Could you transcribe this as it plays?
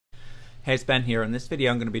Hey, it's Ben here. In this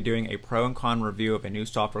video, I'm going to be doing a pro and con review of a new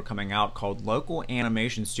software coming out called Local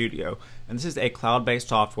Animation Studio. And this is a cloud-based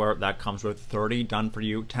software that comes with 30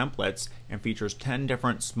 done-for-you templates and features 10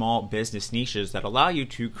 different small business niches that allow you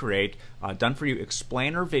to create done-for-you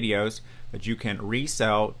explainer videos that you can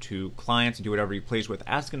resell to clients and do whatever you please with.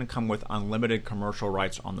 That's going to come with unlimited commercial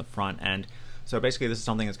rights on the front end. So basically, this is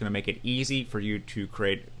something that's going to make it easy for you to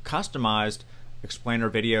create customized explainer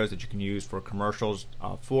videos that you can use for commercials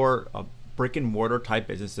for brick and mortar type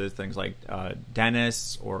businesses, things like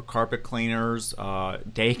dentists or carpet cleaners,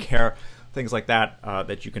 daycare, things like that,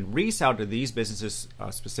 that you can resell to these businesses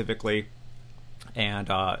specifically, and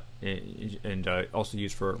also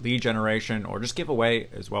use for lead generation or just give away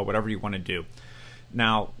as well, whatever you want to do.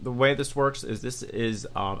 Now, the way this works is this is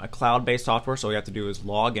a cloud-based software, so all you have to do is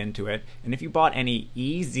log into it. And if you bought any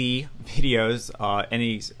Easy Videos,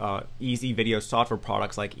 Easy Video software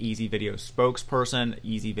products like Easy Video Spokesperson,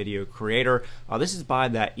 Easy Video Creator, this is by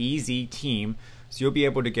that Easy team. So you'll be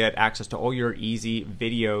able to get access to all your Easy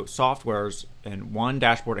Video softwares in one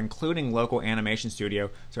dashboard, including Local Animation Studio.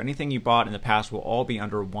 So anything you bought in the past will all be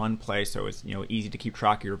under one place. So it's easy to keep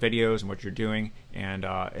track of your videos and what you're doing,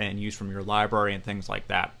 and use from your library and things like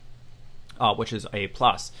that, which is a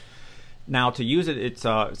plus. Now, to use it, it's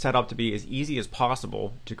set up to be as easy as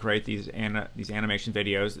possible to create these animation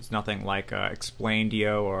videos. It's nothing like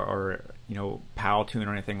Explaindio or Powtoon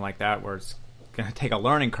or anything like that, where it's going to take a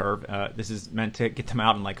learning curve. This is meant to get them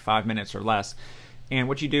out in like 5 minutes or less. And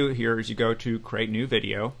what you do here is you go to create new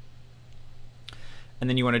video, and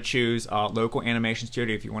then you want to choose Local Animation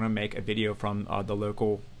Studio if you want to make a video from the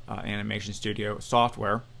Local Animation Studio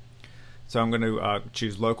software. So I'm going to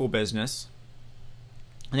choose Local Business,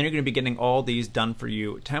 and then you're going to be getting all these done for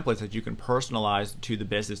you templates that you can personalize to the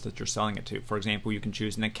business that you're selling it to. For example, you can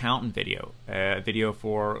choose an accountant video, a video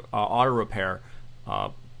for auto repair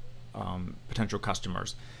potential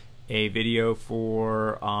customers, a video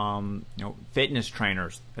for fitness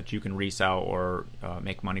trainers that you can resell or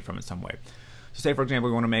make money from in some way. So say, for example,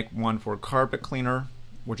 we want to make one for carpet cleaner.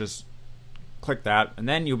 We'll just click that, and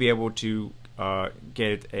then you'll be able to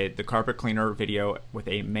get the carpet cleaner video with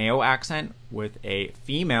a male accent, with a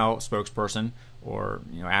female spokesperson or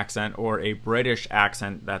accent, or a British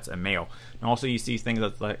accent that's a male. And also you see things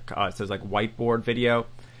that it says like whiteboard video.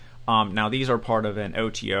 Now these are part of an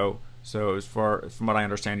OTO, so from what I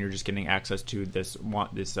understand, you're just getting access to this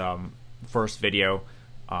first video,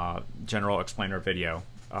 general explainer video,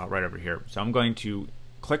 right over here. So I'm going to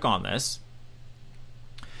click on this,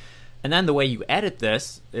 and then the way you edit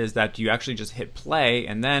this is that you actually just hit play,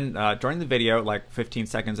 and then during the video, like 15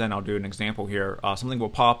 seconds in, I'll do an example here, something will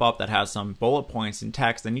pop up that has some bullet points and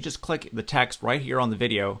text, and you just click the text right here on the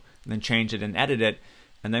video, and then change it and edit it.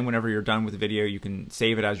 And then whenever you're done with the video, you can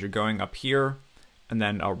save it as you're going up here, and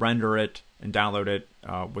then render it and download it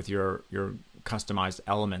with your customized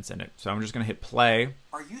elements in it. So I'm just going to hit play.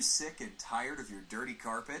 Are you sick and tired of your dirty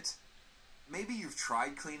carpet? Maybe you've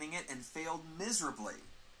tried cleaning it and failed miserably.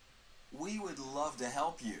 We would love to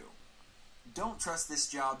help you. Don't trust this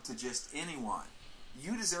job to just anyone.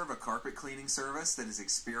 You deserve a carpet cleaning service that is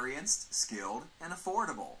experienced, skilled, and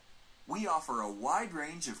affordable. We offer a wide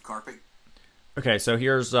range of carpet. Okay, so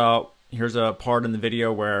here's a part in the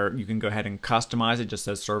video where you can go ahead and customize it. It just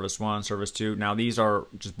says Service 1, Service 2. Now these are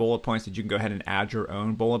just bullet points that you can go ahead and add your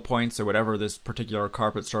own bullet points. So whatever this particular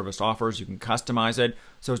carpet service offers, you can customize it.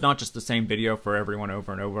 So it's not just the same video for everyone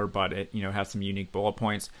over and over, but it has some unique bullet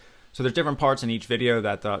points. So there's different parts in each video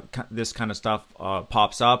that this kind of stuff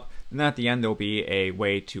pops up. And then at the end, there'll be a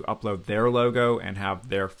way to upload their logo and have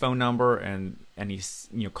their phone number and any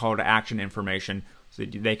call to action information, so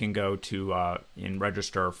that they can go to and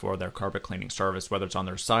register for their carpet cleaning service, whether it's on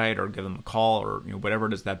their site or give them a call, or whatever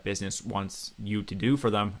it is that business wants you to do for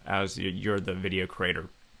them as you're the video creator.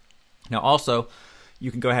 Now also, you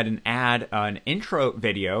can go ahead and add an intro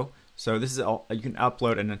video. So this is you can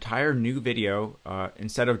upload an entire new video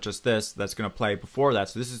instead of just this that's going to play before that.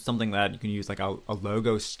 So this is something that you can use, like a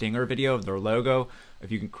logo stinger video of their logo, if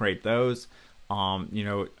you can create those. A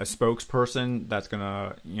spokesperson that's going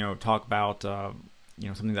to talk about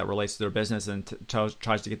something that relates to their business and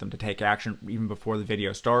tries to get them to take action even before the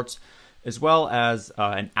video starts, as well as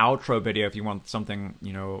an outro video if you want something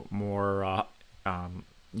more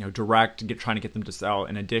direct, trying to get them to sell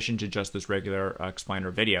in addition to just this regular explainer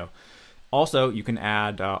video. Also, you can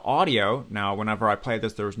add audio. Now, whenever I play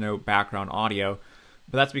this, there's no background audio,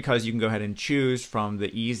 but that's because you can go ahead and choose from the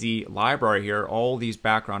Easy library here all these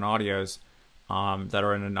background audios that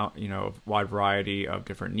are in a wide variety of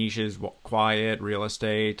different niches: quiet, real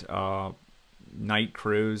estate, night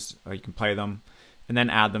cruise. You can play them, and then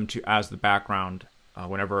add them to as the background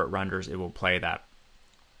whenever it renders, it will play that.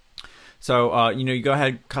 So, you go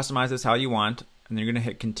ahead, customize this how you want, and then you're going to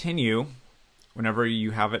hit continue whenever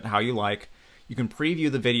you have it how you like. You can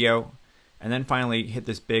preview the video, and then finally hit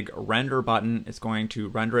this big render button. It's going to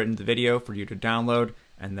render it into the video for you to download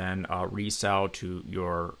and then resell to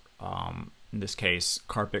your, in this case,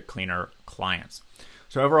 carpet cleaner clients.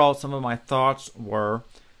 So overall, some of my thoughts were,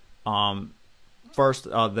 first,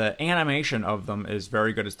 the animation of them is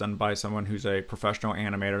very good. It's done by someone who's a professional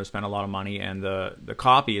animator who spent a lot of money, and the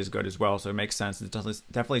copy is good as well, so it makes sense. It's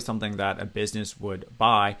definitely something that a business would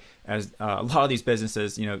buy, as a lot of these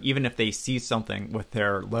businesses, even if they see something with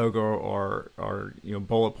their logo or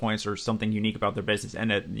bullet points or something unique about their business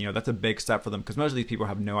in it, that's a big step for them, because most of these people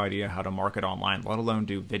have no idea how to market online, let alone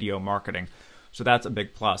do video marketing. So that's a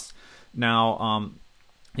big plus. Now,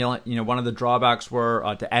 one of the drawbacks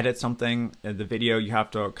were to edit something in the video, you have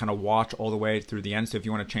to kind of watch all the way through the end. So if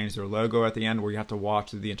you want to change their logo at the end, where you have to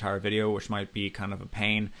watch through the entire video, which might be kind of a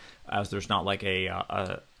pain, as there's not like a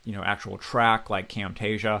actual track like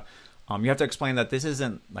Camtasia. You have to explain that this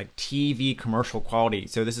isn't like TV commercial quality.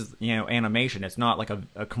 So this is animation. It's not like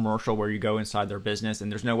a commercial where you go inside their business, and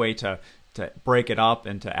there's no way to break it up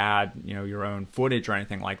and to add your own footage or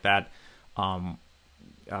anything like that.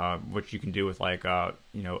 Which you can do with like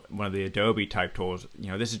one of the Adobe type tools.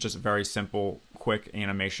 This is just a very simple, quick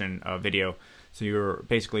animation video. So you're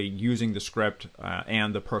basically using the script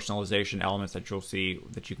and the personalization elements that you'll see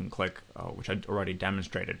that you can click, which I already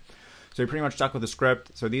demonstrated. So you're pretty much stuck with the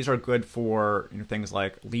script. So these are good for things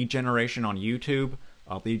like lead generation on YouTube,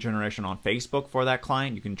 lead generation on Facebook for that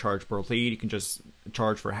client. You can charge per lead. You can just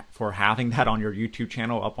charge for having that on your YouTube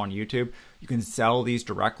channel up on YouTube. You can sell these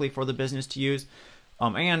directly for the business to use.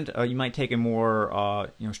 And you might take a more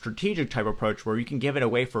strategic type approach where you can give it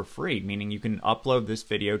away for free, meaning you can upload this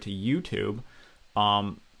video to YouTube,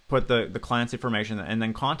 put the client's information, and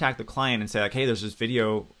then contact the client and say like, hey, there's this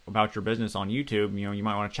video about your business on YouTube, you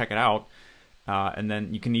might want to check it out. And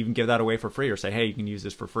then you can even give that away for free, or say, hey, you can use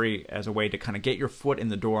this for free as a way to kind of get your foot in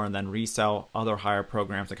the door and then resell other higher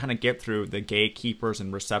programs to kind of get through the gatekeepers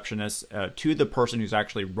and receptionists to the person who's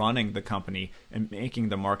actually running the company and making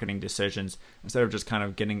the marketing decisions, instead of just kind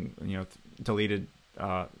of getting deleted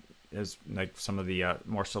as like some of the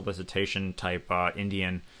more solicitation type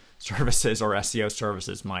Indian services or SEO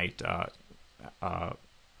services might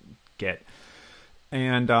get.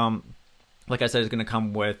 And like I said, it's going to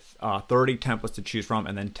come with 30 templates to choose from,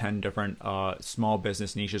 and then 10 different small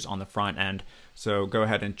business niches on the front end. So go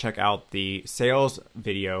ahead and check out the sales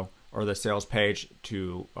video or the sales page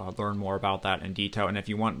to learn more about that in detail. And if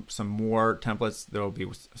you want some more templates, there will be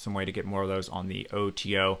some way to get more of those on the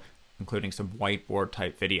OTO, including some whiteboard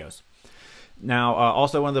type videos. Now,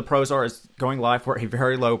 also one of the pros is going live for a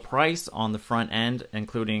very low price on the front end,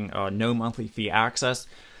 including no monthly fee access.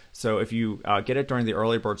 So if you get it during the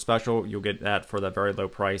early bird special, you'll get that for that very low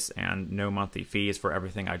price and no monthly fees for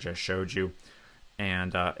everything I just showed you.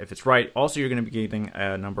 And if it's right, also you're going to be getting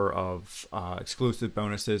a number of exclusive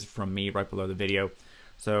bonuses from me right below the video.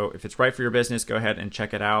 So if it's right for your business, go ahead and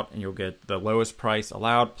check it out, and you'll get the lowest price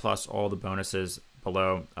allowed plus all the bonuses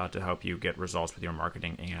below to help you get results with your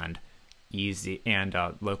marketing and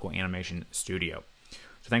local animation studio.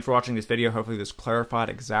 So thanks for watching this video. Hopefully this clarified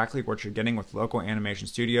exactly what you're getting with Local Animation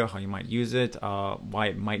Studio, how you might use it, why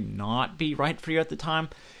it might not be right for you at the time.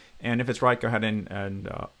 And if it's right, go ahead and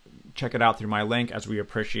check it out through my link, as we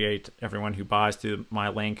appreciate everyone who buys through my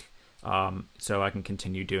link, so I can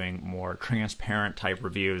continue doing more transparent type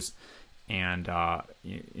reviews and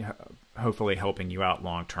hopefully helping you out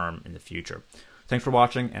long term in the future. Thanks for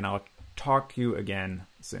watching, and I'll talk to you again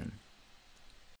soon.